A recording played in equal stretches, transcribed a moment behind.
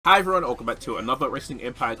Hi everyone, welcome back to another Wrestling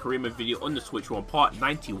Empire Korean video on the Switch. We're on part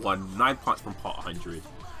 91, 9 parts from part 100.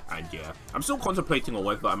 And yeah, I'm still contemplating on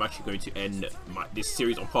whether I'm actually going to end this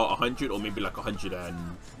series on part 100 or maybe like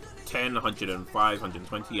 110, 105,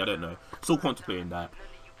 120, I don't know. Still contemplating that.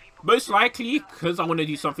 Most likely, because I want to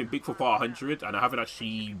do something big for part 100 and I haven't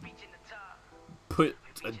actually put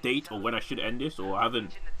a date on when I should end this, or I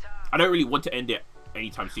don't really want to end it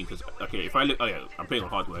anytime soon because, okay, if I look, oh yeah, I'm playing on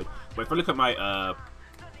hard mode, but if I look at my,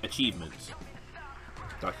 achievements.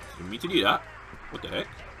 That's for me to do that. What the heck?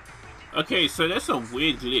 Okay, so there's a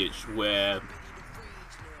weird glitch where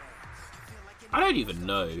I don't even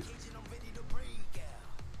know.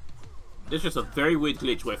 There's just a very weird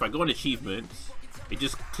glitch where if I go on achievements, it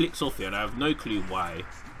just clicks off it, and I have no clue why.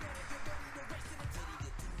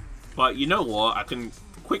 But you know what? I can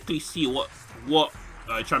quickly see what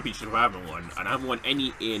championship I haven't won, and I haven't won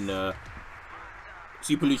any in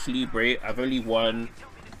Super Lucha Libre. I've only won.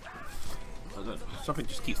 Something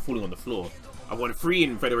just keeps falling on the floor. I've won 3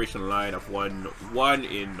 in Federation Line. I've won 1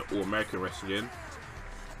 in All American Wrestling.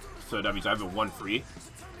 So that means I haven't won 3.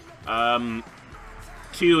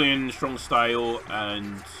 2 in Strong Style,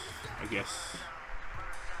 and I guess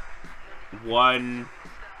 1.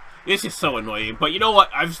 This is so annoying, but you know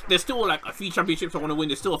what? There's still like a few championships I want to win.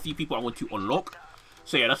 There's still a few people I want to unlock.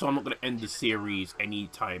 So yeah, that's why I'm not going to end the series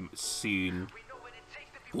anytime soon.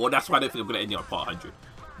 Well, that's why I don't think I'm going to end it on part 100.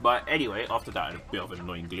 But anyway, after that, a bit of an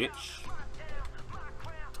annoying glitch.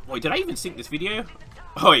 Wait, did I even sync this video?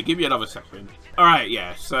 Oh, wait, give me another second. Alright,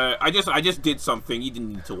 yeah, so I just did something. You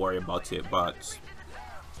didn't need to worry about it, but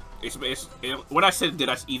when I said did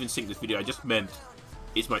I even sync this video, I just meant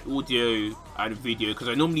it's my audio and video, because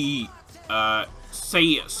I normally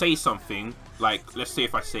say something, like, let's say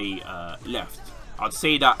if I say left, I'll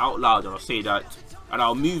say that out loud, and I'll say that, and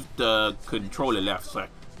I'll move the controller left so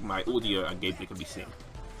my audio and gameplay can be synced.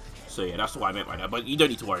 So yeah, that's what I meant by that, but you don't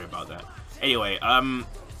need to worry about that. Anyway,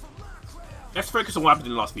 let's focus on what happened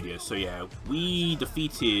in the last video. So yeah, we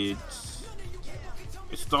defeated,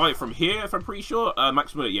 it started from here if I'm pretty sure,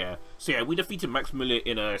 Max Miller, yeah. So yeah, we defeated Max Miller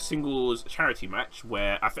in a singles charity match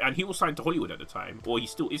where, and he was signed to Hollywood at the time, or he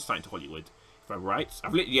still is signed to Hollywood, if I'm right.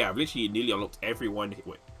 I've literally nearly unlocked everyone.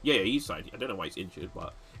 Wait, yeah, he's signed. I don't know why he's injured,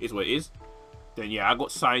 but it's what it is. Then yeah, I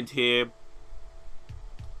got signed here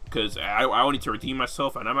because I wanted to redeem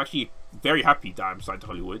myself, and I'm actually very happy that I'm signed to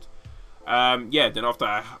Hollywood. Yeah, then after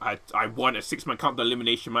I won a 6-man countdown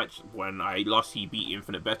elimination match when I last beat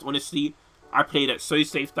Infinite Bet. Honestly, I played it so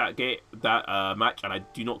safe that match, and I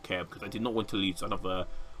do not care because I did not want to lose another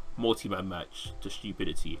multi-man match to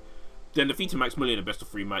stupidity. Then defeated Max Miller in a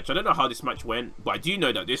best-of-3 match. I don't know how this match went, but I do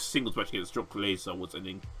know that this singles match against Jock Laser was an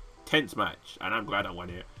intense match, and I'm glad I won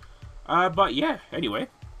it. But yeah, anyway.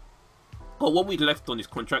 Got 1 week left on this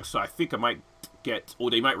contract, so I think I might get, or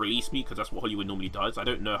they might release me, because that's what Hollywood normally does. I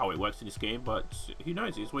don't know how it works in this game, but who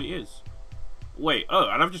knows? It's what it is. Wait, oh,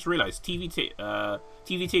 and I've just realized TV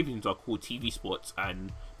tapings are called TV spots,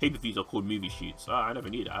 and pay-per-views are called movie shoots. Oh, I never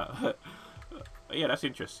knew that. Yeah, that's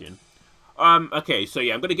interesting. Okay, so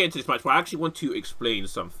yeah, I'm gonna get into this match, but I actually want to explain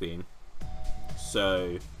something.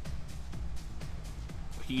 So,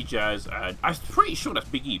 Hugh Jazz, and I'm pretty sure that's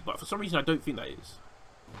Big E, but for some reason I don't think that is.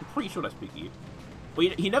 I'm pretty sure that's Big E.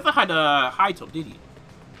 But he never had a high top, did he?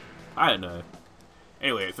 I don't know.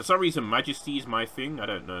 Anyway, for some reason, Majesty is my thing. I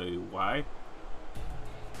don't know why.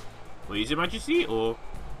 Wait, is it Majesty? Or...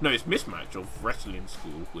 no, it's Mismatch of Wrestling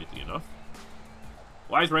School, weirdly enough.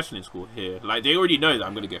 Why is Wrestling School here? Like, they already know that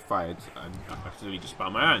I'm going to get fired. And I accidentally just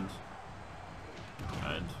found my hand.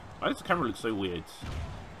 And why does the camera look so weird?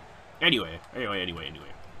 Anyway.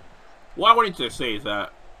 What I wanted to say is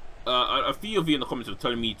that a few of you in the comments were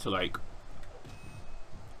telling me to, like,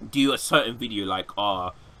 do a certain video, like,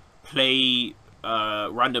 play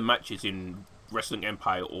random matches in Wrestling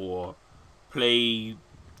Empire, or play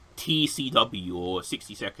TCW, or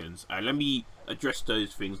 60 seconds. And let me address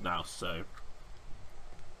those things now. So,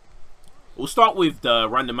 we'll start with the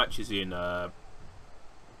random matches in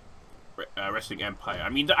Wrestling Empire. I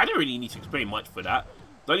mean, I don't really need to explain much for that.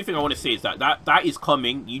 The only thing I want to say is that that is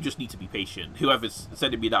coming. You just need to be patient. Whoever's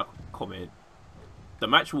sending me that comment, the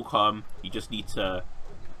match will come. You just need to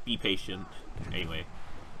be patient. Anyway,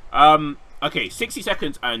 okay, 60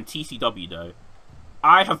 seconds and TCW though.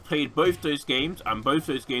 I have played both those games, and both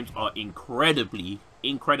those games are incredibly.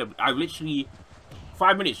 I literally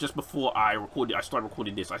 5 minutes just before I started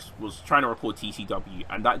recording this, I was trying to record TCW,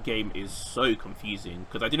 and that game is so confusing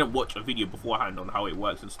because I didn't watch a video beforehand on how it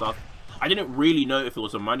works and stuff. I didn't really know if it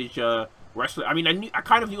was a manager wrestling. I mean, I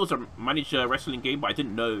kind of knew it was a manager wrestling game, but I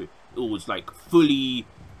didn't know it was like fully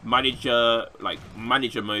manager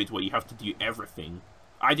mode where you have to do everything.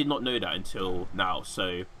 I did not know that until now.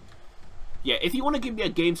 So, yeah, if you want to give me a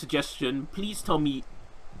game suggestion, please tell me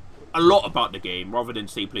a lot about the game rather than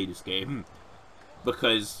say play this game.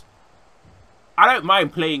 Because I don't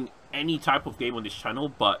mind playing any type of game on this channel,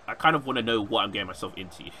 but I kind of want to know what I'm getting myself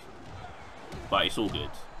into. But it's all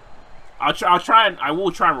good. I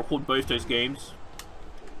will try and record both those games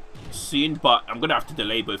soon, but I'm gonna have to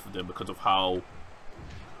delay both of them because of how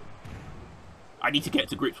I need to get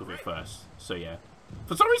to grips with it first. So yeah,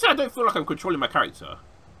 for some reason I don't feel like I'm controlling my character.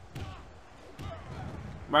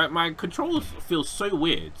 My controls feel so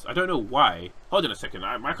weird. I don't know why. Hold on a second.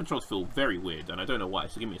 My controls feel very weird, and I don't know why.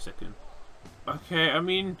 So give me a second. Okay, I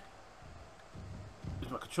mean, is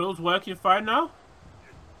my controls working fine now?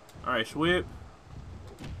 All right, sweep.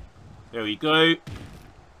 There we go.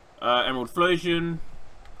 Emerald Flosion.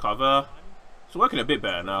 Cover. It's working a bit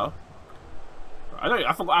better now.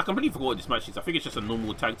 I completely forgot what this match is. I think it's just a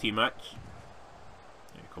normal tag team match.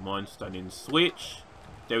 Yeah, come on, standing switch.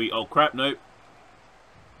 There we oh crap, nope.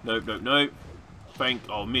 Nope.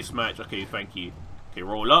 Oh, mismatch. Okay, thank you. Okay,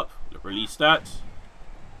 roll up. Release that.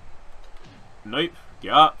 Nope.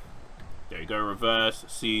 Get up. There you go, reverse.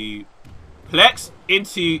 Suplex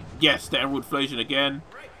into yes, the Emerald Flosion again.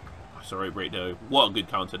 Sorry, break though. What a good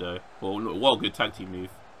counter though. Well, what a good tag team move.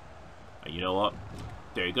 And you know what?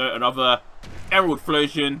 There you go. Another Emerald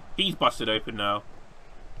Flosion. He's busted open now.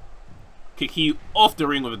 Kick you off the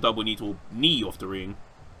ring with a double knee off the ring.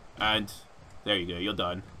 And there you go. You're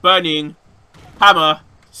done. Burning. Hammer.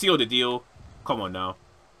 Seal the deal. Come on now.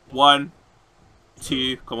 1,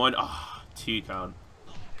 2. Come on. Ah, 2 count.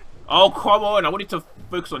 Oh, come on. I wanted to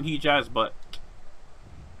focus on Hugh Jazz, but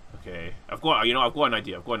okay, I've got an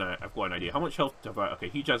idea. I've got an idea. How much health have I? Okay,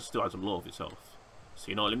 Hugh Jazz still has a lot of his health. So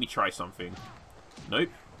you know, let me try something. Nope.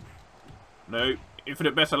 No.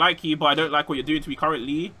 Infinite best. I like you, but I don't like what you're doing to me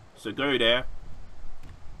currently. So go there.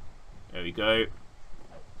 There we go.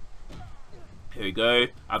 Here we go.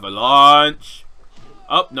 Avalanche.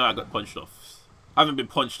 Oh no, I got punched off. I haven't been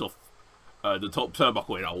punched off the top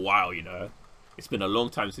turnbuckle in a while. You know, it's been a long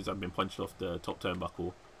time since I've been punched off the top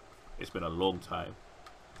turnbuckle. It's been a long time.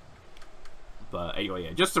 But anyway,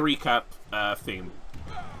 yeah, just to recap, thing.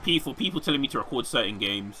 For people telling me to record certain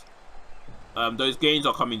games, those games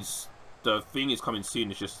are coming. The thing is coming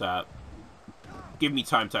soon. It's just that give me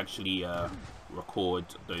time to actually record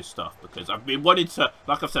those stuff because I've been wanting to.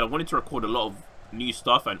 Like I said, I wanted to record a lot of new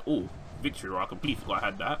stuff and oh, victory! I completely forgot I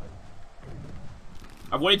had that.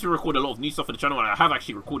 I've wanted to record a lot of new stuff for the channel, and I have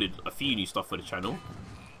actually recorded a few new stuff for the channel.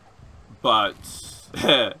 But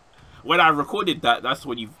when I recorded that, that's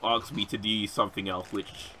when you've asked me to do something else,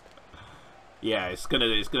 which yeah, it's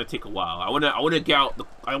gonna take a while. I wanna get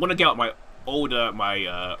out my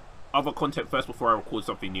other content first before I record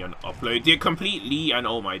something new and upload it completely. And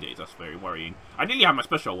oh my days, that's very worrying. I nearly had my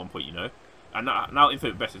special at one point, you know, and now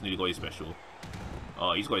Infinite Best has nearly got his special.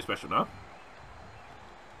 Oh, he's got his special now.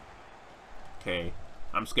 Okay,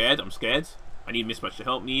 I'm scared. I need Mismatch to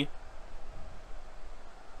help me.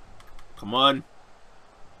 Come on.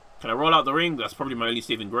 Can I roll out the ring? That's probably my only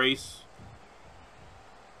saving grace.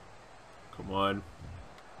 Come on.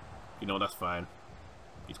 You know, that's fine.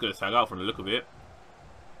 He's going to tag out from the look of it.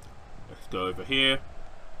 Let's go over here.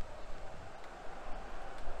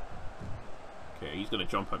 Okay, he's going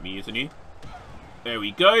to jump at me, isn't he? There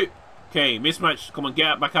we go. Okay, Mismatch. Come on,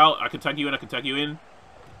 get back out. I can tag you in.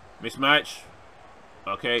 Mismatch.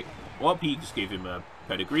 Okay. Well, he just gave him a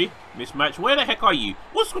pedigree. Mismatch. Where the heck are you?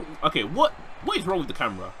 Okay, what is wrong with the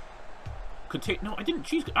camera? No, I didn't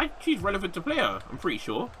choose. I choose relevant to player. I'm pretty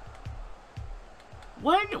sure.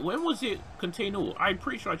 When was it contain all? I'm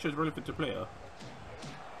pretty sure I chose relevant to player.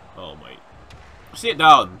 Oh my! Sit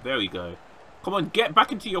down. There we go. Come on, get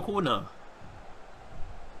back into your corner.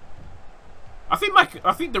 I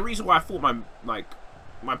think the reason why I thought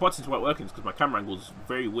my buttons weren't working is because my camera angle is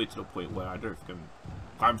very weird to the point where I don't think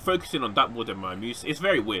I'm focusing on that more than my moves. It's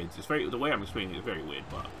very weird. The way I'm explaining it is very weird,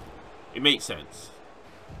 but it makes sense.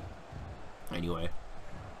 Anyway,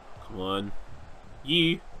 come on.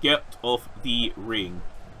 You get off the ring.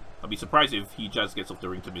 I'll be surprised if he just gets off the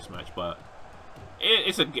ring to Mismatch, but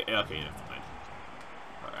it's a... Okay, never mind.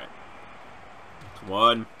 Alright. Come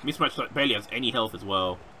on. Mismatch barely has any health as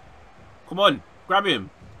well. Come on. Grab him.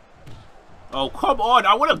 Oh, come on.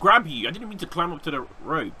 I want to grab you. I didn't mean to climb up to the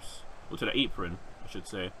ropes. Or to the apron, I should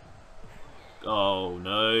say. Oh,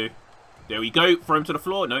 no. There we go. Throw him to the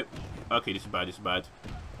floor. Nope. Okay, this is bad.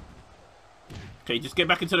 Okay, just get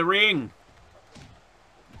back into the ring.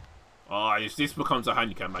 Oh, if this becomes a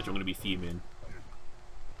handicap match, I'm going to be fuming.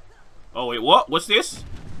 Oh, wait, what? What's this?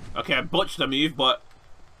 Okay, I botched the move, but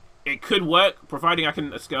it could work, providing I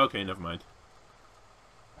can escape. Okay, never mind.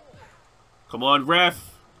 Come on,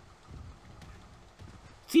 ref.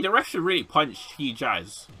 See, the ref should really punch He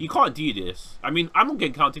Jazz. You can't do this. I mean, I'm not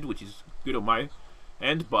getting counted, which is good on my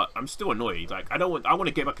end, but I'm still annoyed. Like, I want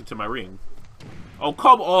to get back into my ring. Oh,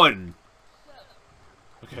 come on.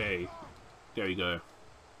 Okay. There we go.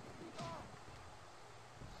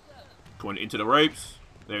 Come on, into the ropes.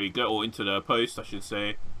 There we go. Or into the post, I should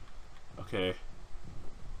say. Okay.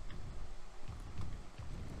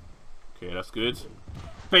 Okay, that's good.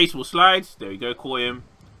 Baseball slides. There we go. Call him.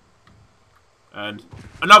 And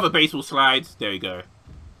another baseball slide. There we go.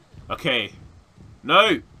 Okay.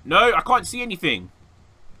 No. No, I can't see anything.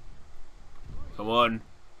 Come on.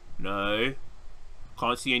 No.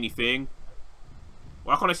 Can't see anything.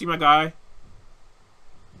 Why can't I see my guy?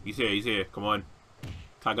 He's here. He's here. Come on.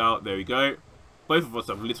 Tag out. There we go. Both of us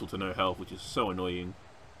have little to no health, which is so annoying.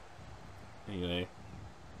 Anyway.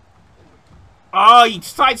 Oh, he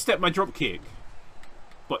sidestepped my drop kick.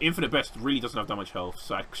 But Infinite Best really doesn't have that much health,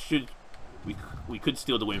 so I should... We could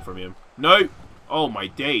steal the win from him. No! Oh my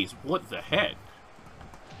days, what the heck?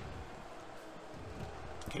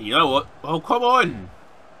 Okay, you know what? Oh, come on!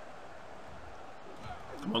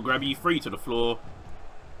 Come on, grab you free to the floor.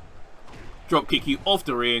 Drop kick you off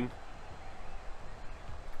the ring.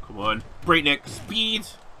 Come on. Breakneck speed.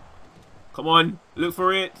 Come on, look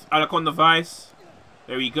for it. Anaconda Vice.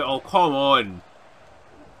 There we go. Oh, come on.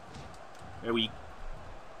 There we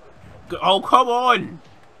go. Oh, come on.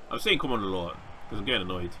 I'm saying come on a lot because I'm getting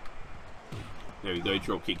annoyed. There we go.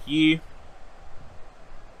 Drop kick you.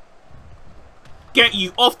 Get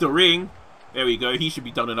you off the ring. There we go. He should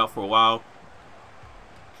be done enough for a while.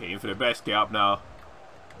 Okay, Infinite Best. Get up now.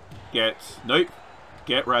 Get. Nope.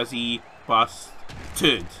 Get Razzie.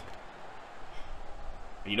 Busted.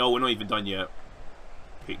 And you know, we're not even done yet.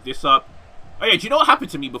 Pick this up. Oh yeah, do you know what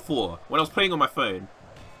happened to me before? When I was playing on my phone.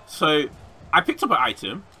 So, I picked up an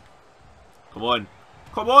item. Come on.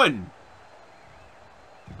 Come on!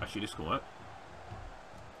 Actually, this can work.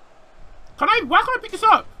 Why can't I pick this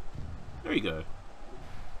up? There you go.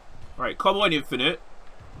 Alright, come on, Infinite.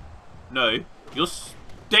 No. You're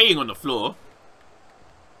staying on the floor.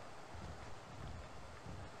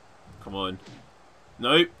 Come on.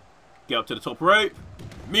 Nope. Get up to the top rope.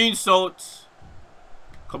 Moonsault.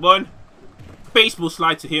 Come on. Baseball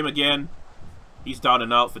slide to him again. He's down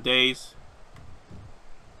and out for days.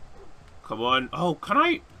 Come on. Oh, can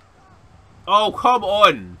I? Oh, come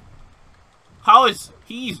on. How is...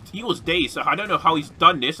 He was dazed, so I don't know how he's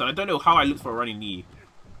done this, and I don't know how I looked for a running knee.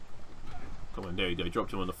 Come on, there you go.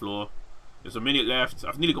 Dropped him on the floor. There's a minute left.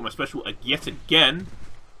 I've nearly got my special yet again.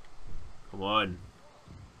 Come on.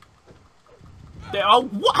 There, oh,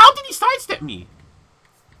 what? How did he sidestep me?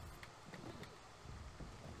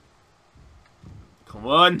 Come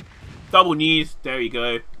on. Double knees. There you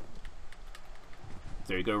go.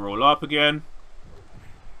 There you go. Roll up again.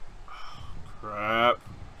 Oh, crap.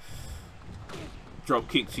 Drop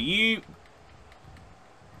kick to you.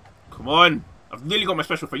 Come on. I've nearly got my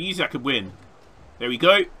special. If I use it, I could win. There we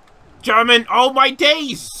go. German. Oh, my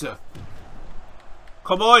days.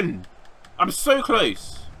 Come on. I'm so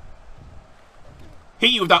close.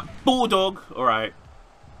 Hit you with that bulldog. Alright.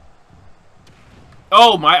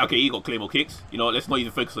 Oh my. Okay, he got Claymore kicks. You know what? Let's not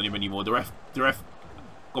even focus on him anymore. The ref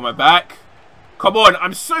got my back. Come on.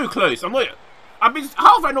 I'm so close. How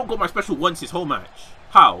have I not got my special once this whole match?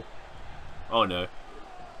 How? Oh no.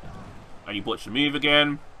 And he botched the move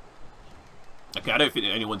again. Okay, I don't think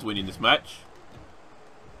that anyone's winning this match.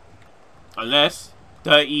 Unless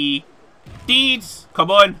Dirty Deeds. Come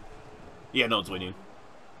on. Yeah, no one's winning.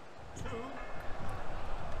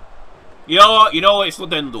 You know what? It's not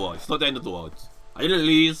the end of the world. It's not the end of the world. I didn't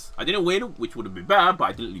lose. I didn't win, which would have been bad, but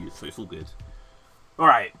I didn't lose, so it's all good.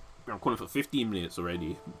 Alright. I'm calling for 15 minutes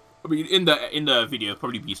already. I mean, in the video, it'll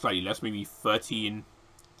probably be slightly less, maybe 13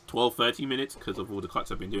 minutes, because of all the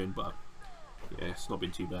cuts I've been doing, but yeah, it's not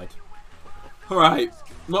been too bad. Alright.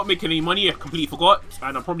 Not making any money, I completely forgot,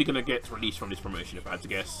 and I'm probably going to get released from this promotion if I had to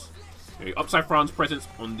guess. Okay, Upside Frown's presence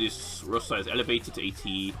on this roster is elevated to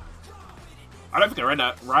 80. I don't think I read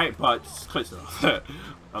that right, but it's close enough.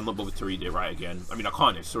 I'm not bothered to read it right again. I mean, I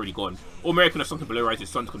can't, it's already gone. All American has something below Rise, his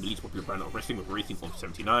son to become the least popular brand of wrestling with a rating of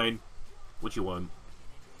 79. What you want?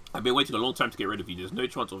 I've been waiting a long time to get rid of you. There's no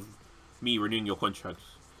chance of me renewing your contract.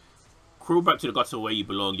 Crawl back to the gutter where you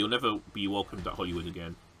belong. You'll never be welcomed at Hollywood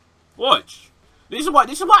again. Watch. This is why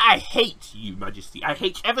I hate you, Majesty. I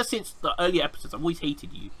hate you ever since the earlier episodes. I've always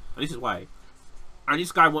hated you. And this is why. And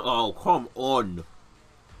this guy went, oh, come on.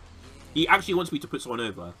 He actually wants me to put someone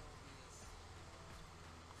over.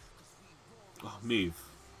 Oh, move.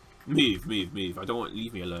 Move. I don't want...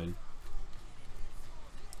 Leave me alone.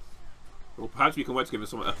 Or perhaps we can work together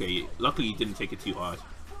someone. Okay, luckily you didn't take it too hard.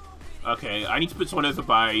 Okay, I need to put someone over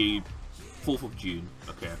by 4th of June.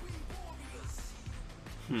 Okay.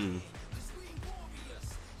 And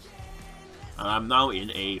I'm now in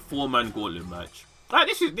a 4-man gauntlet match. Ah,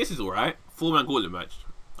 this is alright. 4-man gauntlet match.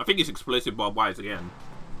 I think it's explosive barbed wires again.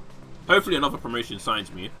 Hopefully another promotion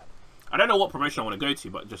signs me. I don't know what promotion I want to go to,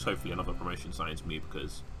 but just hopefully another promotion signs me,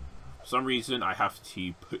 because for some reason I have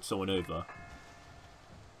to put someone over.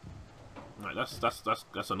 Right,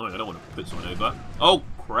 that's annoying. I don't want to put someone over. Oh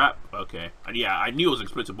crap. Okay. And yeah, I knew it was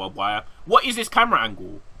explosive barbed wire. What is this camera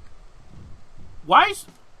angle? Why is...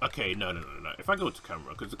 Okay, no. If I go to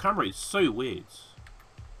camera, because the camera is so weird.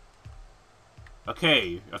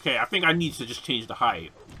 Okay, I think I need to just change the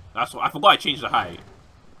height. That's what I forgot. I changed the height.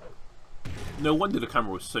 No wonder the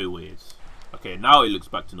camera was so weird. Okay, now it looks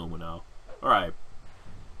back to normal now. Alright.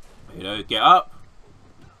 You know, get up.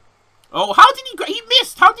 Oh, how did he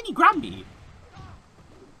missed! How did he grab me?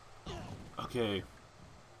 Okay.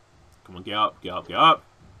 Come on, get up, get up, get up.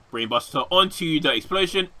 Brainbuster onto the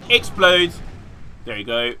explosion. Explodes. There you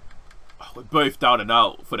go. Oh, we're both down and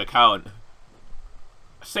out for the count.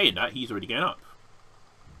 Saying that, he's already getting up.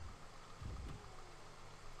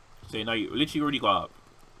 Saying that, you literally already got up.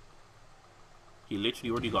 He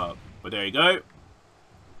literally already got up. But there you go.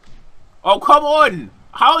 Oh, come on!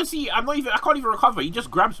 How is he? I can't even recover. He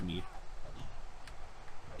just grabs me.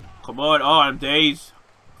 Come on. Oh, I'm dazed.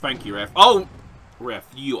 Thank you, ref. Oh! Ref,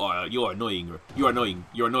 you're annoying. You're annoying.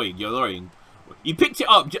 You're annoying. You're annoying. You picked it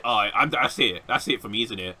up. Oh, that's it. That's it for me,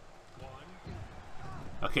 isn't it?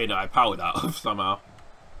 Okay, no, I powered that somehow.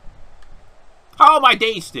 How am I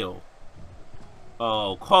dazed still?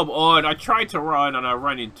 Oh, come on. I tried to run and I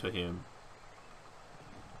ran into him.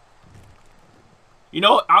 You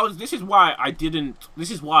know, this is why I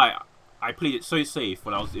played it so safe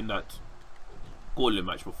when I was in that gauntlet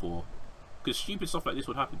match before. Because stupid stuff like this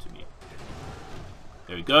would happen to me.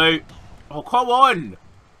 There we go. Oh, come on!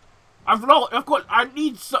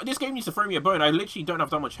 This game needs to throw me a bone. I literally don't have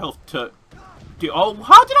that much health to do. Oh,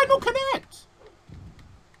 how did I not connect?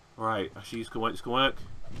 Alright, actually, this can work.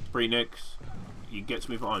 Breakneck. He gets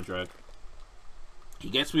me for arm drag. He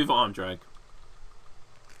gets me for arm drag.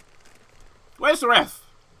 Where's the ref?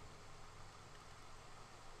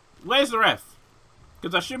 Where's the ref?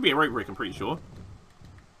 Because that should be a rope break, I'm pretty sure.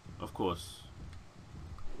 Of course.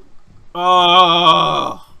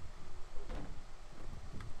 Oh!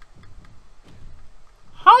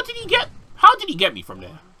 How did he get me from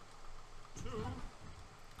there?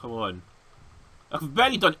 Come on. I've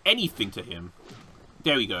barely done anything to him.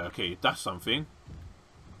 There we go. Okay, that's something.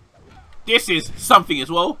 This is something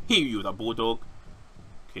as well. Hit you with a bulldog.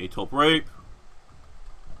 Okay, top rope.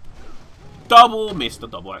 Double, missed the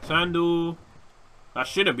double axe handle. That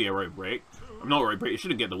shouldn't be a rope break. I'm not a rope break. It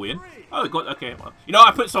shouldn't get the win. Oh, it got, okay. You know,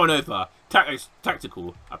 I put someone over.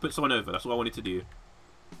 Tactical. I put someone over. That's what I wanted to do.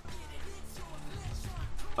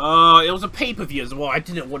 It was a pay-per-view as well. I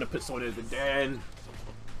didn't want to put someone over then.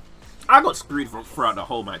 I got screwed throughout the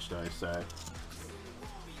whole match though, so.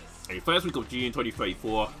 Okay, first week of June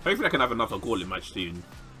 2034. Hopefully I can have another gauntlet match soon.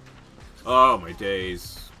 Oh my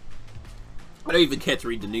days. I don't even care to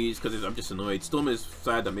read the news because I'm just annoyed. Storm is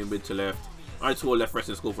sad I'm in mid to left. I tore left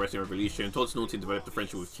wrestling school for Wrestling Revolution. Todd Snorton developed a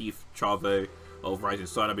friendship with Chief Chavo of Rising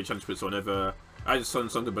Sun. I've been trying to put someone over. I just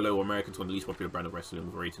something below Americans on the least popular brand of wrestling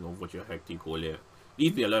with a rating of what the heck do you call it?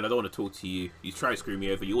 Leave me alone. I don't want to talk to you. You try to screw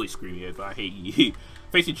me over. You always screw me over. I hate you.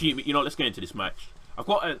 Facing cheat. You know, let's get into this match. I've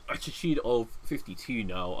got an attitude of 52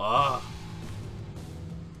 now.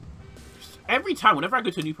 Every time, whenever I go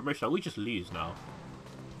to a new promotion, I always just lose now.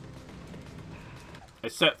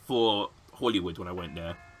 Except for Hollywood when I went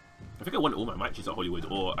there. I think I won all my matches at Hollywood,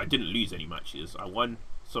 or I didn't lose any matches. I won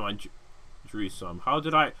some, I drew some. How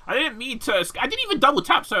did I didn't mean to. I didn't even double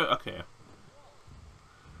tap, so okay.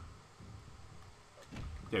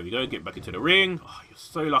 There we go. Get back into the ring. Oh, you're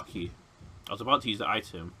so lucky. I was about to use the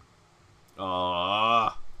item.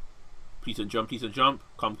 Ah, please don't jump. Please don't jump.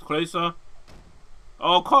 Come closer.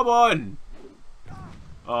 Oh, come on.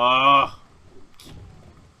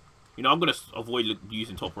 You know, I'm gonna avoid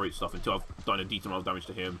using top rope stuff until I've done a decent amount of damage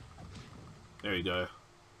to him. There we go.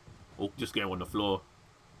 Oh, just getting on the floor.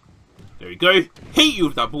 There we go. Hit you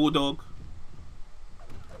with that bulldog.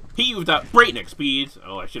 Hit you with that breakneck speed.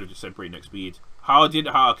 Oh, I should have just said breakneck speed.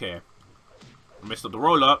 Okay. I messed up the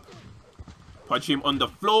roll up. Punch him on the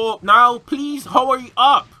floor. Now, please hurry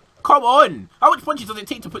up. Come on. How much punches does it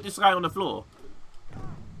take to put this guy on the floor?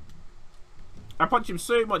 I punched him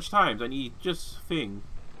so much times and he just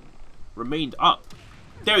remained up.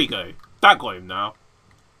 There we go. That got him now.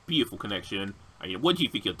 Beautiful connection. And what do you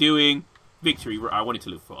think you're doing? Victory. I wanted to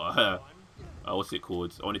look for her. what's it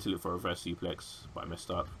called? I wanted to look for a reverse suplex, but I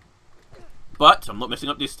messed up. But I'm not messing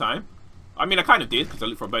up this time. I mean, I kind of did because I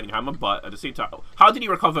looked for a burning hammer, but at the same time, how did he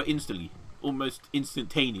recover instantly? Almost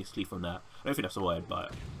instantaneously from that. I don't think that's a word,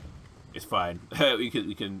 but it's fine. we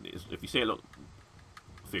can. If you say a lot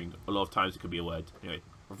of times, it could be a word. Anyway,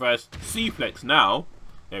 reverse suplex now.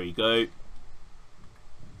 There we go.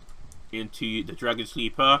 Into the Dragon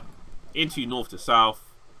Sleeper, into North to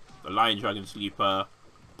South, the Lion Dragon Sleeper,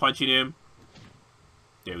 punching him.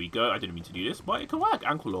 There we go. I didn't mean to do this, but it can work.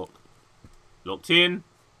 Ankle lock. Locked in.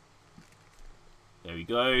 There we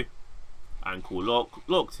go. Ankle lock.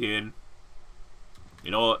 Locked in.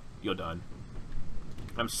 You know what? You're done.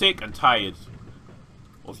 I'm sick and tired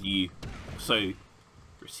of you. So,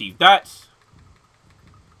 receive that.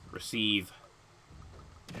 Receive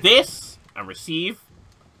this. And receive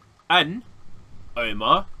an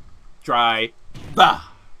Omar Dry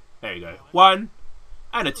Bah. There you go. 1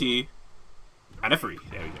 and a 2 and a 3.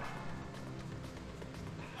 There we go.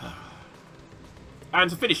 And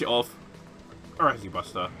to finish it off, a Rising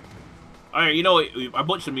Buster. Alright, you know what? I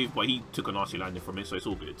botched the move, but he took a nasty landing from it, so it's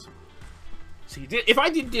all good. See, if I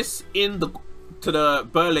did this in the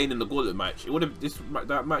Berlane in the Gauntlet match, it would have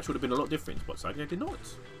that match would have been a lot different. But sadly, I did not.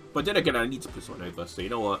 But then again, I need to put someone over, so you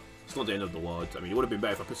know what? It's not the end of the world. I mean, it would have been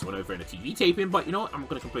better if I put someone over in a TV taping, but you know what? I'm not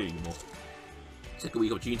going to complain anymore. Second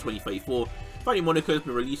week of June 2034. Finally, Monaco has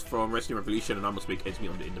been released from Wrestling Revolution and I must make ends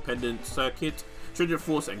meet on the independent circuit. Trinidad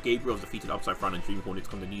Force and Gabriel have defeated Upside Frown and Dream Hornet to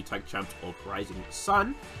become the new tag champs of Rising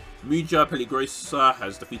Sun. Muja Peligrosa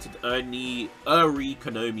has defeated Uri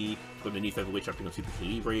Konomi to become the new featherweight champion of Super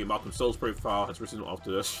Libre. Malcolm Soul's profile has risen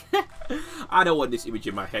after this. I don't want this image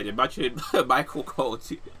in my head. Imagine Michael Cole.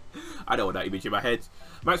 I don't want that image in my head.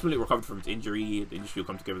 Max Millett recovered from his injury. The industry will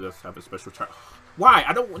come together to have a special charity. Why?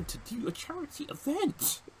 I don't want to do a charity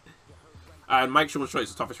event. And Mike Shaw is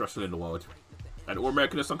the toughest wrestler in the world. And All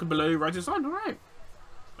American is sunken below Rising Sun. Alright.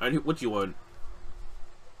 And what do you want?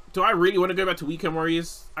 Do I really want to go back to Weekend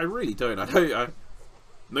Warriors? I really don't. I don't.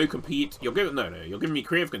 No compete. You're giving You're giving me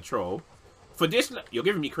creative control. For this, you're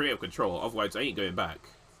giving me creative control. Otherwise, I ain't going back.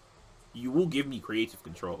 You will give me creative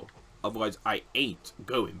control. Otherwise, I ain't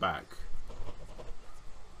going back.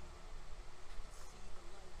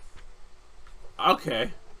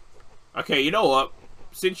 Okay. Okay, you know what?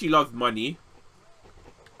 Since you love money,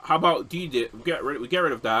 how about we get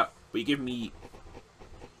rid of that, but you give me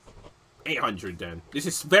 800 then. This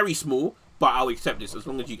is very small, but I'll accept this as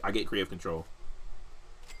long as I get creative control.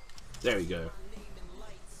 There we go.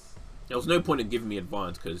 There was no point in giving me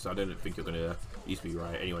advance because I don't think you're gonna use me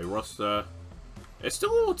right. Anyway, roster. There's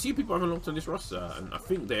still 2 people I've unlocked on this roster, and I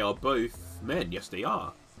think they are both men. Yes, they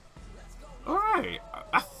are. Alright.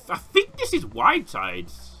 I think this is Wide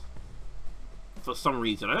Sides. For some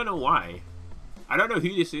reason. I don't know why. I don't know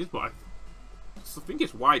who this is, but I think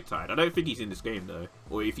it's Wide Side. I don't think he's in this game, though.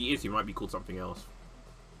 Or if he is, he might be called something else.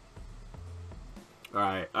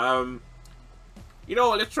 Alright. You know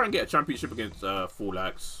what? Let's try and get a championship against Full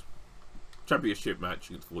Axe. Championship match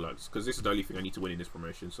against Full Axe. Because this is the only thing I need to win in this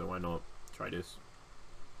promotion, so why not try this?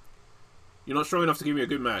 You're not strong enough to give me a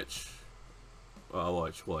good match. Oh,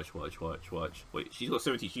 watch. Wait, she's got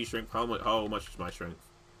 70 G strength. How much is my strength?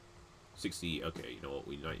 60. Okay, you know what?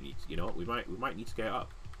 We might need. You know what? We might need to get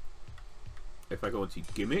up. If I go into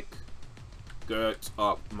gimmick, get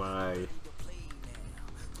up my.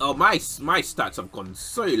 Oh, my stats have gone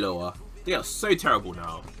so lower. They are so terrible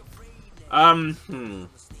now.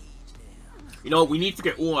 You know, we need to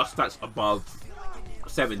get all our stats above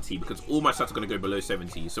 70 because all my stats are going to go below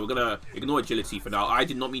 70. So we're going to ignore agility for now. I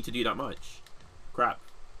did not mean to do that much. Crap.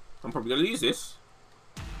 I'm probably going to lose this.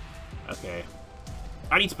 Okay.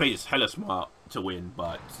 I need to play this hella smart to win,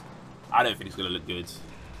 but I don't think it's going to look good.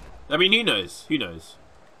 I mean, who knows? Who knows?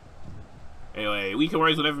 Anyway, Weekend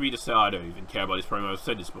Warriors will never be the same. I don't even care about this promo. I've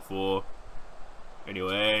said this before.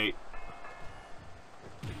 Anyway.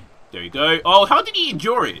 There you go. Oh, how did he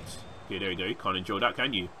endure it? Okay, there we go. Can't endure that,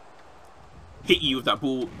 can you? Hit you with that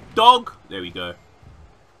ball. Dog. There we go.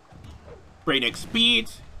 Breakneck speed.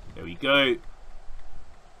 There we go.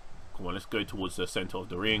 Come on, let's go towards the center of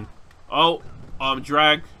the ring. Oh, arm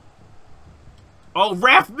drag. Oh,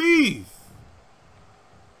 ref move.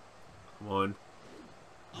 Come on.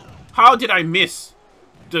 How did I miss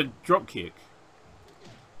the drop kick?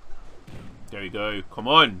 There we go. Come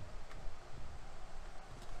on.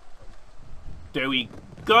 There we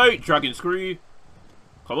go. Dragon screw.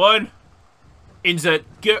 Come on. Insert.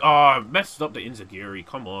 Oh, I messed up the Inzaguri.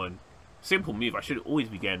 Come on. Simple move. I should always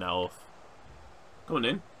be getting that off. Come on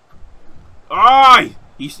then. Ah!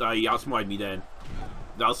 He outsmarted me then.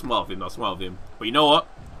 That was smart of him. But you know what?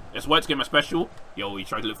 Let's work to get my special. Yo, he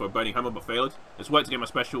tried to look for a burning hammer but failed. Let's work to get my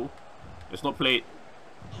special. Let's not play it.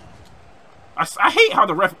 I hate how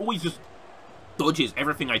the ref always just dodges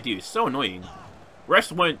everything I do. It's so annoying.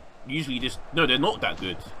 Refs weren't usually just... No, they're not that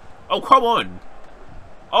good. Oh, come on.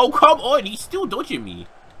 Oh, come on. He's still dodging me.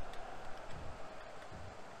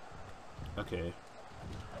 Okay.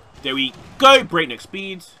 There we go. Breakneck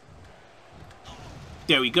speed.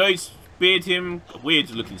 There we go. Speared him. A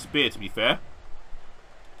weird looking spear, to be fair.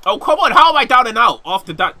 Oh, come on. How am I down and out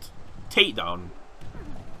after that takedown?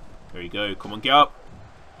 There you go. Come on, get up.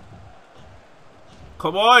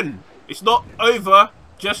 Come on. It's not over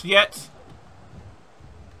just yet.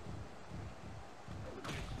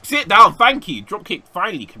 Sit down. Thank you. Dropkick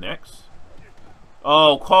finally connects.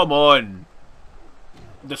 Oh, come on.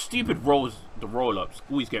 The stupid rolls, the roll-ups,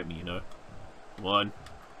 always get me, you know. Come on.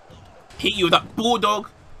 Hit you with that bulldog.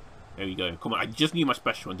 There we go. Come on. I just need my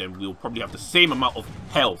special and then we'll probably have the same amount of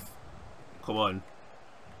health. Come on.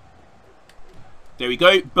 There we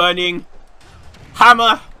go. Burning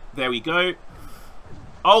hammer. There we go.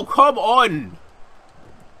 Oh, come on.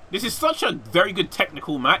 This is such a very good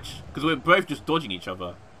technical match because we're both just dodging each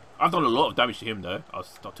other. I've done a lot of damage to him, though. I'll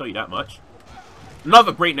tell you that much.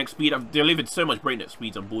 Another breakneck speed. I've delivered so much breakneck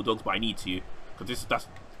speeds on Bulldogs, but I need to. Because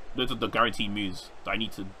those are the guaranteed moves that I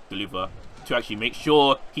need to deliver to actually make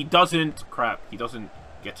sure he doesn't... Crap. He doesn't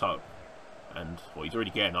get up. And, well, he's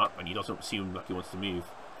already getting up, and he doesn't seem like he wants to move.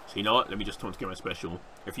 So, you know what? Let me just taunt to get my special.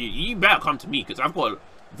 If you better come to me, because I've got a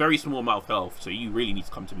very small amount of health, so you really need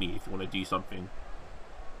to come to me if you want to do something.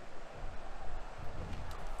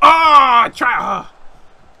 Ah! Try... Ah!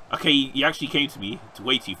 Okay, he actually came to me. It's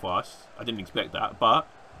way too fast. I didn't expect that, but...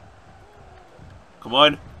 Come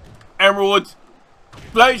on. Emerald!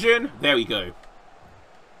 Explosion! There we go.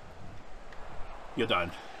 You're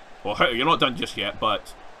done. Well, you're not done just yet,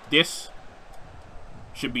 but... This...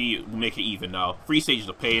 should be... make it even now. 3 stages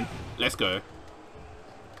of pain. Let's go.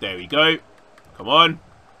 There we go. Come on.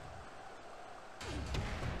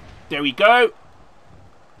 There we go.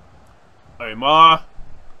 Omar.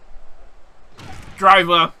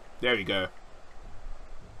 Driver. There we go.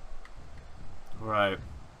 Alright.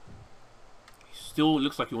 Still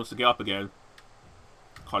looks like he wants to get up again.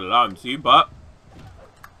 Can't allow him to, but...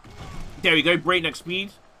 There we go. Breakneck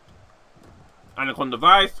speed. Anaconda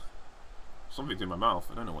Vice. Something's in my mouth.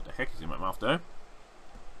 I don't know what the heck is in my mouth, though.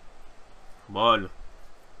 Come on.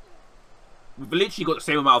 We've literally got the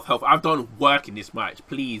same amount of health. I've done work in this match.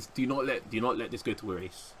 Please, do not let this go to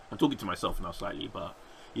waste. I'm talking to myself now slightly, but...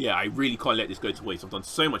 Yeah, I really can't let this go to waste. I've done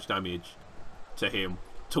so much damage to him,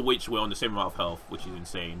 to which we're on the same amount of health, which is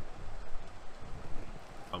insane.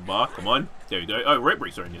 Bar, come on. There we go. Oh, rope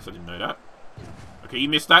breaks are in this. I didn't know that. Okay, you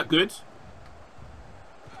missed that. Good.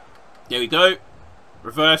 There we go.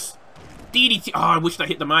 Reverse. DDT. Oh, I wish I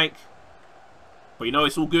hit the mic. But you know,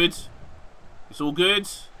 it's all good. It's all good.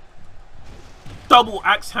 Double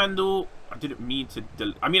axe handle. I didn't mean to...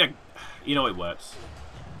 I mean, you know it works.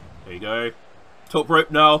 There you go. Top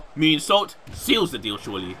rope now. Moonsault seals the deal,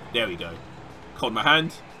 surely. There we go. Hold my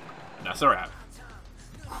hand. That's alright.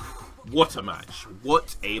 What a match.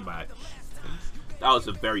 What a match. That was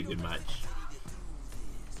a very good match.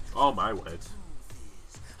 Oh my word.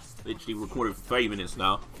 Literally recorded for 30 minutes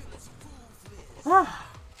now.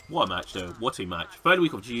 What a match though. What a match. 3rd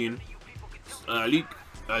week of June.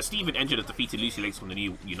 Steven Engine has defeated Lucy Lakes from the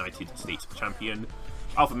new United States champion.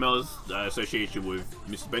 Alpha Male's association with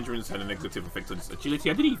Mr. Benjamin's had a negative effect on his agility.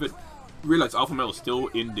 I didn't even realize Alpha Male is still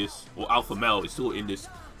in this, or Alpha Male is still in this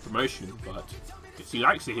promotion, but he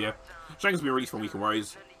likes it here. Shank has been released from Weekend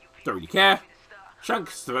Warriors. Don't really care.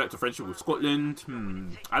 Shank's developed a friendship with Scotland.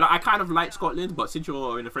 I kind of like Scotland, but since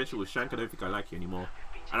you're in a friendship with Shank, I don't think I like you anymore.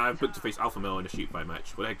 And I've booked to face Alpha Male in a shoot fight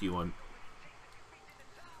match. What the heck do you want?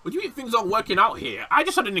 What do you mean things aren't working out here? I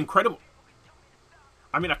just had an incredible...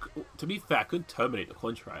 I mean, to be fair, I could terminate the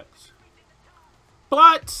contract.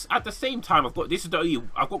 But at the same time, I've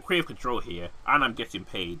got creative control here, and I'm getting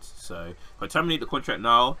paid. So if I terminate the contract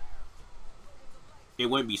now, it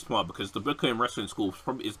won't be smart because the Booker and Wrestling School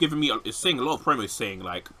is giving me, is saying a lot of promos saying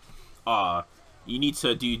like, you need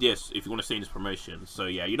to do this if you want to stay in this promotion. So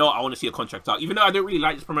yeah, you know what? I want to see a contract out, even though I don't really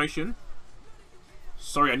like this promotion.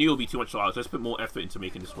 Sorry, I knew it would be too much hours. Let's put more effort into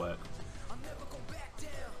making this work.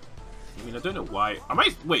 I mean, I don't know why.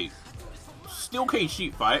 Wait. Steel cage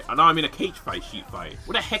shoot fight, and now I'm in a cage fight shoot fight.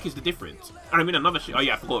 What the heck is the difference? And I'm in another shoot. Oh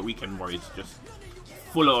yeah, I forgot Weekend Warriors. Just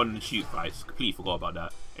full on shoot fights. Completely forgot about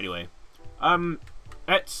that. Anyway.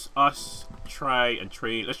 Let's us try and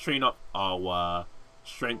train. Let's train up our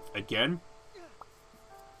strength again.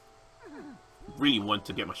 Really want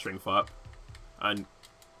to get my strength up. And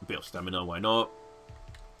a bit of stamina, why not?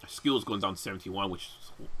 Skill's gone down to 71, which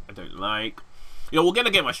I don't like. You know, we're going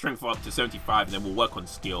to get my strength up to 75, and then we'll work on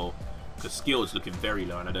skill. Because skill is looking very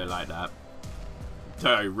low, and I don't like that.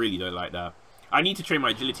 I really don't like that. I need to train my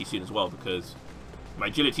agility soon as well, because my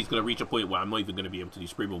agility is going to reach a point where I'm not even going to be able to do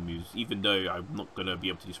sprint ball moves. Even though I'm not going to be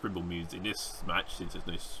able to do sprint ball moves in this match, since there's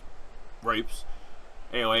no ropes.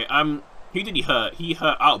 Anyway, who did he hurt? He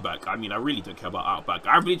hurt Outback. I mean, I really don't care about Outback.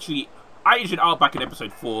 I injured Outback in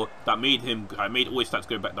episode 4 that made all his stats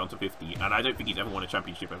go back down to 50, and I don't think he's ever won a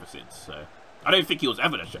championship ever since. So I don't think he was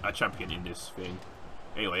ever a champion in this thing.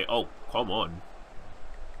 Anyway, oh, come on.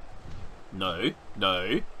 No,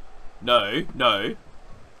 no, no, no.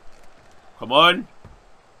 Come on.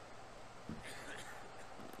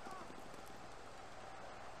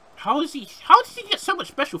 How does he get so much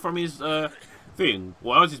special from his thing?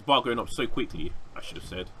 Why is his bar going up so quickly? I should have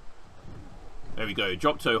said. There we go.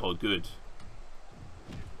 Drop toe hold. Good.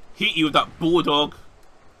 Hit you with that bulldog.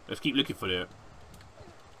 Let's keep looking for it.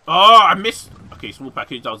 Oh, I missed. Okay, small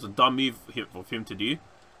package. That was a dumb move for him to do.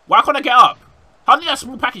 Why can't I get up? How did that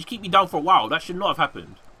small package keep me down for a while? That should not have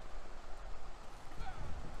happened.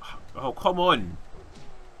 Oh, come on.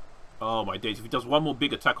 Oh, my days. If he does one more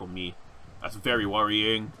big attack on me, that's very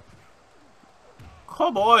worrying.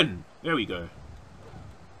 Come on. There we go.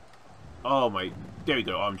 Oh, my. There we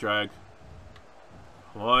go. Arm drag.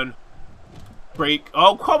 Come on. Break.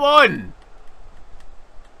 Oh, come on.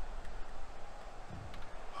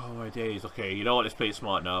 Oh, my days. Okay, you know what? Let's play it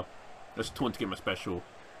smart now. Let's taunt to get my special.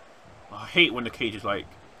 I hate when the cage is like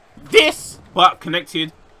this, but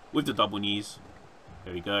connected with the double knees.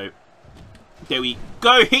 There we go. There we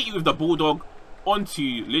go. Hit you with the bulldog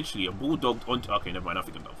onto, literally, a bulldog onto. Okay, never mind. I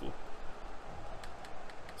think I'm done for.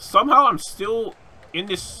 Somehow I'm still in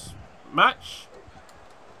this match.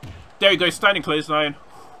 There we go. Standing clothesline.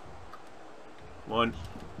 One.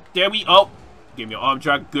 There we. Oh, give me an arm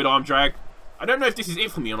drag. Good arm drag. I don't know if this is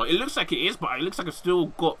it for me or not. It looks like it is, but it looks like I've still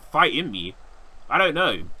got fight in me. I don't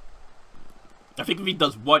know. I think if he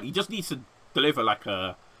does one, he just needs to deliver like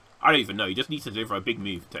a... I don't even know. He just needs to deliver a big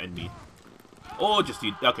move to end me. Or just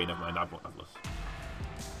do... Okay, never mind. I've lost.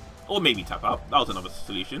 Or maybe tap out. That was another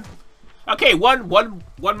solution. Okay, one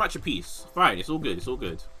match apiece. Fine, it's all good. It's all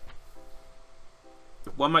good.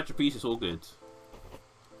 One match apiece, it's all good.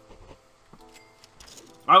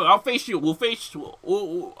 I'll face you. We'll face...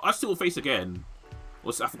 I still will face again.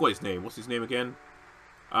 I forgot his name. What's his name again?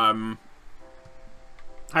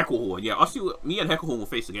 Hecklehorn, yeah, me and Hecklehorn will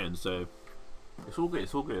face again, so it's all good,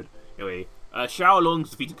 it's all good. Anyway, Xiao Long's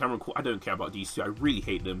defeated Cameron Court. I don't care about these two, I really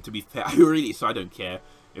hate them, to be fair, so I don't care.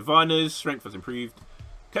 Ivana's strength has improved.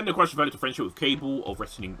 Kendo Crush developed a friendship with Cable of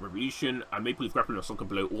Wrestling Revolution, and Maple Leaf Grappling are sunken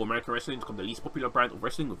below All American Wrestling to become the least popular brand of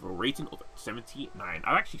wrestling with a rating of 79.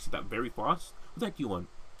 I actually said that very fast. What the heck do you want?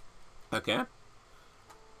 Okay.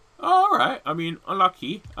 Alright, I mean,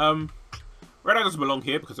 unlucky. Red Eye doesn't belong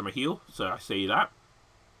here because I'm a heel, so I say that.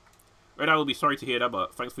 Red Eye will be sorry to hear that,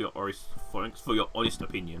 but thanks for your honest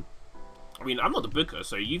opinion. I mean, I'm not the booker,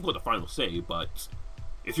 so you've got the final say, but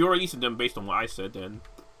if you're releasing them based on what I said, then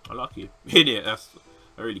unlucky. Idiot, I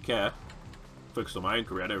don't really care. Focus on my own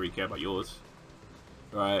career, I don't really care about yours.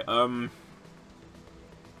 Right,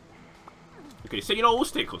 okay, so you know, we'll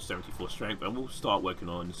stick on 74 strength, and we'll start working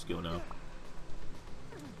on the skill now.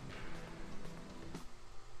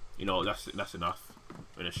 You know, that's enough.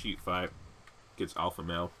 In a shoot fight against Alpha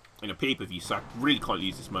Male. In a pay-per-view, so I really can't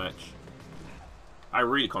lose this match. I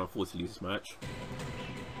really can't afford to lose this match.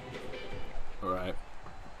 Alright.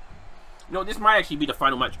 You know, this might actually be the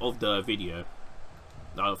final match of the video.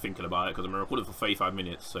 Now I'm thinking about it, because I'm recording for 35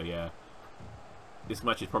 minutes, so yeah. This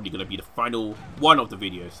match is probably going to be the final one of the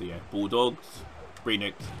video, so yeah. Bulldogs,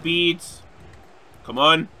 breakneck speeds. Come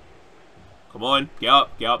on. Come on. Get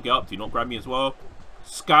up, get up, get up. Do not grab me as well.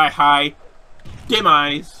 Sky high. Dim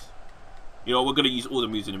eyes. You know, we're going to use all the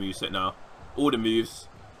moves in the moveset now. All the moves.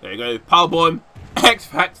 There you go. Powerbomb. X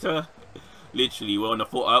Factor. Literally, we're on a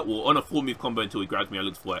four move combo until he grabs me. I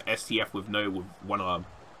look for it. STF with one arm.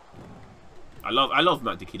 I love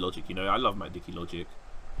Matt Dickey logic, you know. I love Matt Dickey logic.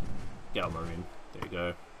 Get out of my ring. There you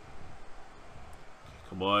go.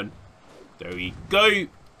 Come on. There we go.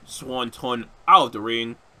 Swanton out of the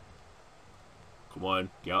ring. Come on.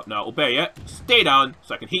 Get up now. Obey it. Stay down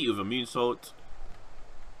so I can hit you with a moonsault.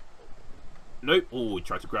 Nope. Oh, he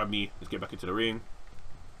tried to grab me. Let's get back into the ring.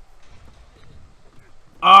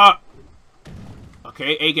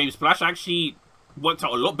 Okay, A-game splash actually worked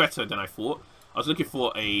out a lot better than I thought. I was looking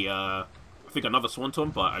for a, I think another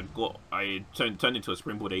swanton, but I turned into a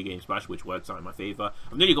springboard A-game splash, which works out in my favor.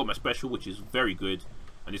 I've nearly got my special, which is very good.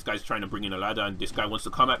 And this guy's trying to bring in a ladder, and this guy wants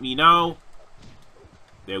to come at me now.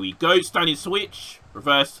 There we go. Standing switch.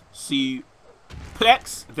 Reverse suplex.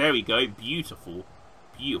 There we go. Beautiful.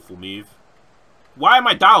 Beautiful move. Why am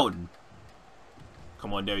I down?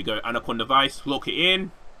 Come on, there we go. Anaconda Vice. Lock it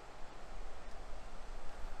in.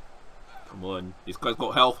 Come on. This guy's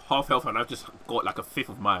got health, half health, and I've just got like a fifth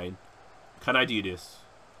of mine. Can I do this?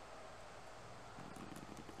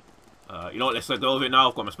 You know what? Let's let go of it now.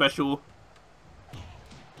 I've got my special.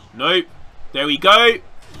 Nope. There we go.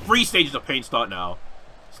 3 stages of pain start now.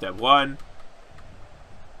 Step 1.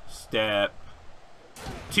 Step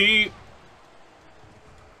 2.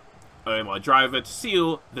 My driver to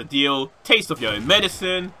seal the deal. Taste of your own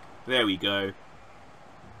medicine. There we go.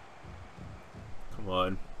 Come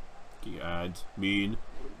on. And moon.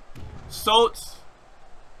 Salt.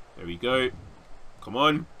 There we go. Come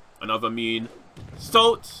on. Another moon.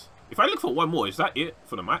 Salt. If I look for one more, is that it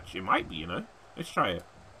for the match? It might be, you know. Let's try it.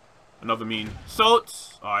 Another moon.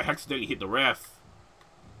 Salt. Oh, I accidentally hit the ref.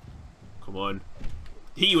 Come on.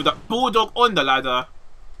 Hit you with that bulldog on the ladder.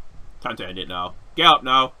 Time to end it now. Get up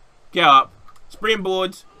now. Get up.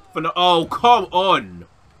 Springboard. For the, oh, come on.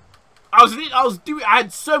 I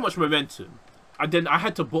had so much momentum. And then I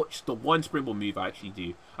had to botch the one springboard move I actually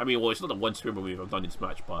do. I mean, well, it's not the one springboard move I've done in this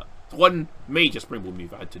match, but it's one major springboard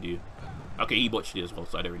move I had to do. Okay, he botched it as well,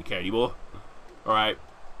 so I don't really care anymore. Alright.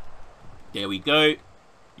 There we go.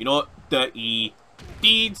 You know what? Dirty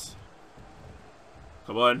deeds.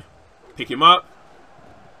 Come on. Pick him up.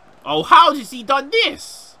 Oh, how has he done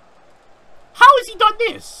this? How has he done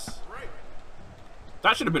this?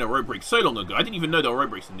 That should have been a rope break so long ago. I didn't even know there were rope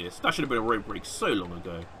breaks in this. That should have been a rope break so long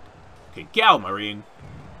ago. Okay, get out of my ring.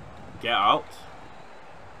 Get out.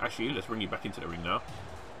 Actually, let's bring you back into the ring now.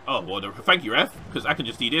 Oh, well, thank you, ref. Because I can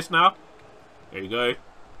just do this now. There you go.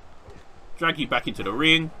 Drag you back into the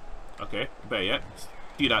ring. Okay, better yet.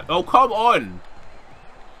 Do that. Oh, come on.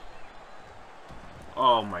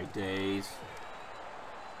 Oh, my days.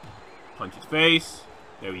 Punch his face.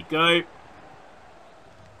 There we go.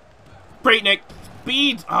 Breakneck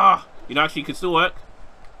speed. Ah, you know, actually, it can still work.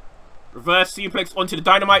 Reverse suplex onto the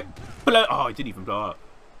dynamite. Blow. Oh, it didn't even blow up.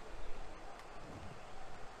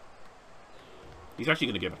 He's actually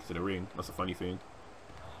going to get back to the ring. That's a funny thing.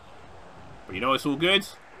 But you know it's all good?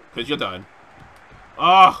 Because you're done.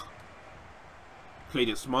 Ah! Oh, played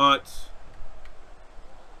it smart.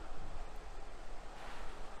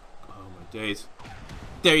 Oh my days.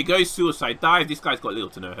 There he goes. Suicide dive. This guy's got little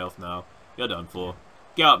to no health now. You're done for.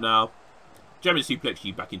 Get up now. German suplex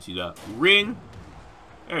you back into the ring.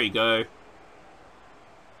 There you go.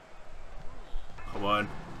 Come on.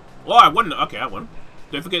 Oh, I won. Okay, I won.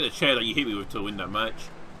 Don't forget the chair that you hit me with to win that match.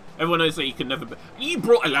 Everyone knows that you can never... You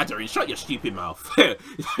brought a ladder in. Shut your stupid mouth.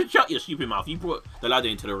 Shut your stupid mouth. You brought the ladder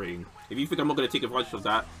into the ring. If you think I'm not going to take advantage of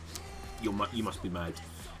that, you must be mad.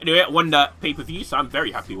 Anyway, I won that pay-per-view, so I'm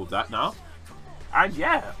very happy with that now. And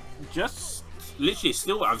yeah, just literally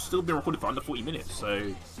I've still been recording for under 40 minutes,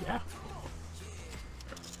 so yeah.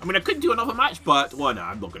 I mean, I could do another match, but, well, no,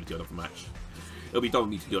 I'm not going to do another match. It'll be dumb of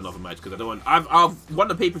me to do another match, because I don't want... I've won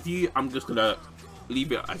the pay-per-view, I'm just going to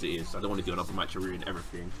leave it as it is. I don't want to do another match and ruin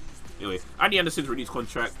everything. Anyway, Andy Anderson's renewed his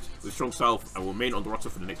contract with Strong South and will remain on the roster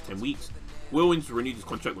for the next 10 weeks. Will Owens renewed his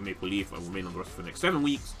contract with Maple Leaf and will remain on the roster for the next 7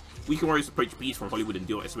 weeks. Weekend Warriors approach Beast from Hollywood and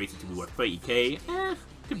deal estimated to be worth 30k.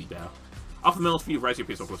 Could be better. Alpha Male's few rising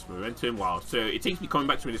pace off lost momentum. Wow, so it takes me coming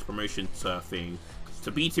back to this promotion thing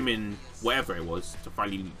to beat him in whatever it was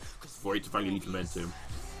for it to finally lead momentum.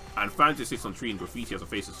 And fans insist on treating Graffiti as a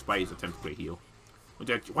face despite his attempt to play heel.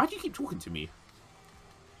 Why do you keep talking to me?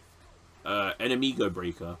 Enemigo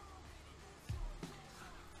Breaker.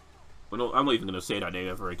 Well, no, I'm not even gonna say that name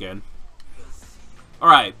ever again.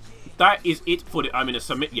 Alright, that is it for the... I'm in a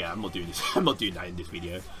submit... Yeah, I'm not doing this. I'm not doing that in this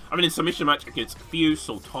video. I'm in a submission match against Theo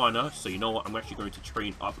Sultana. So you know what? I'm actually going to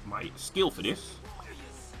train up my skill for this.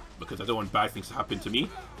 Because I don't want bad things to happen to me.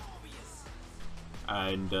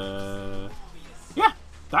 And, yeah.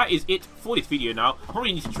 That is it for this video now. I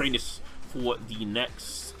probably need to train this for the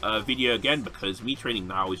next video again. Because me training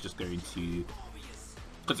now is just going to...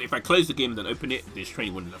 Because if I close the game and then open it, this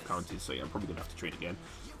training wouldn't have counted. So yeah, I'm probably going to have to train again.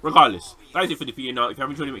 Regardless, that is it for the video now. If you have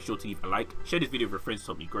enjoyed it, make sure to leave a like, share this video with your friends to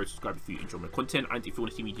help me grow, subscribe if you enjoy my content, and if you want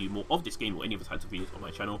to see me do more of this game or any other types of videos on my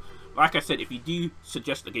channel. Like I said, if you do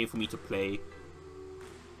suggest a game for me to play,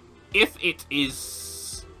 if it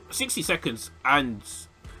is 60 seconds and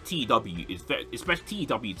TW is very, especially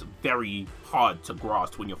TW is very hard to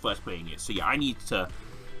grasp when you're first playing it. So yeah, I need to,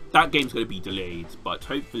 that game's going to be delayed, but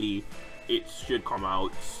hopefully it should come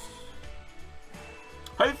out,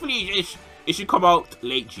 hopefully it should come out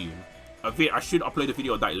late June. I should upload a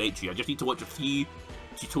video on that late June. I just need to watch a few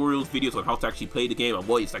tutorials, videos on how to actually play the game and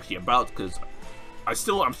what it's actually about, because I'm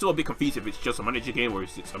still a bit confused if it's just a manager game or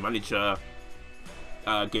if it's a manager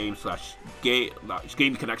game slash game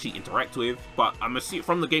you can actually interact with. But I'm assuming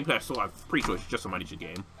from the gameplay I saw, I'm pretty sure it's just a manager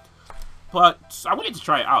game. But I wanted to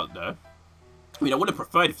try it out though. I mean, I would have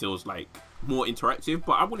preferred if it was like more interactive,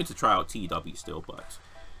 but I wanted to try out TW still. But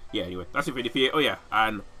yeah, anyway, that's it for the video. Oh yeah,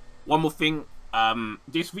 and one more thing.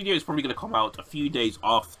 This video is probably going to come out a few days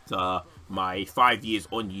after my 5 years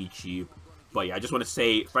on YouTube. But yeah, I just want to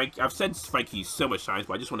say thank you. I've said thank you so much times,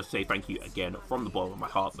 but I just want to say thank you again from the bottom of my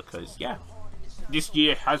heart, because yeah, this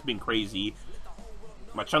year has been crazy.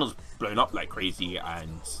 My channel's blown up like crazy,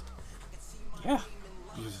 and yeah,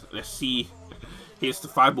 let's see. Here's to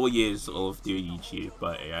 5 more years of doing YouTube.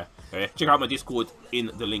 But yeah, check out my Discord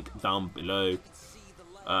in the link down below.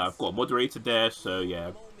 I've got a moderator there, so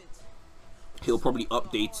yeah, he'll probably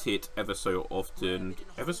update it ever so often.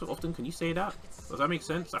 Ever so often? Can you say that? Does that make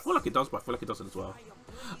sense? I feel like it does, but I feel like it doesn't as well.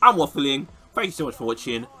 I'm waffling. Thank you so much for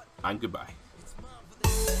watching, and goodbye.